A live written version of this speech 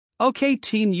Okay,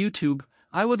 Team YouTube,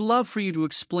 I would love for you to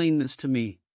explain this to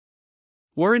me.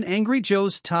 Where in Angry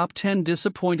Joe's top 10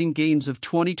 disappointing games of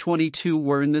 2022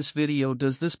 where in this video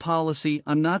does this policy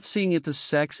I'm not seeing it the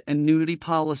sex and nudity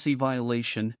policy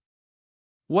violation?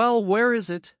 Well, where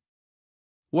is it?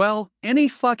 Well, any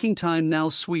fucking time now,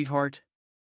 sweetheart.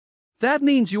 That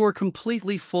means you are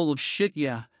completely full of shit.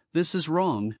 Yeah, this is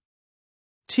wrong.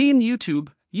 Team YouTube,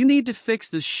 you need to fix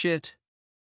this shit.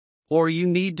 Or you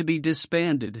need to be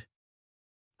disbanded.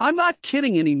 I'm not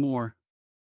kidding anymore.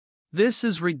 This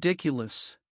is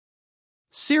ridiculous.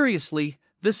 Seriously,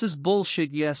 this is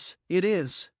bullshit. Yes, it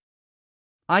is.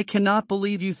 I cannot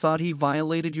believe you thought he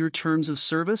violated your terms of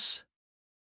service.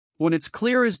 When it's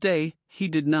clear as day, he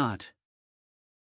did not.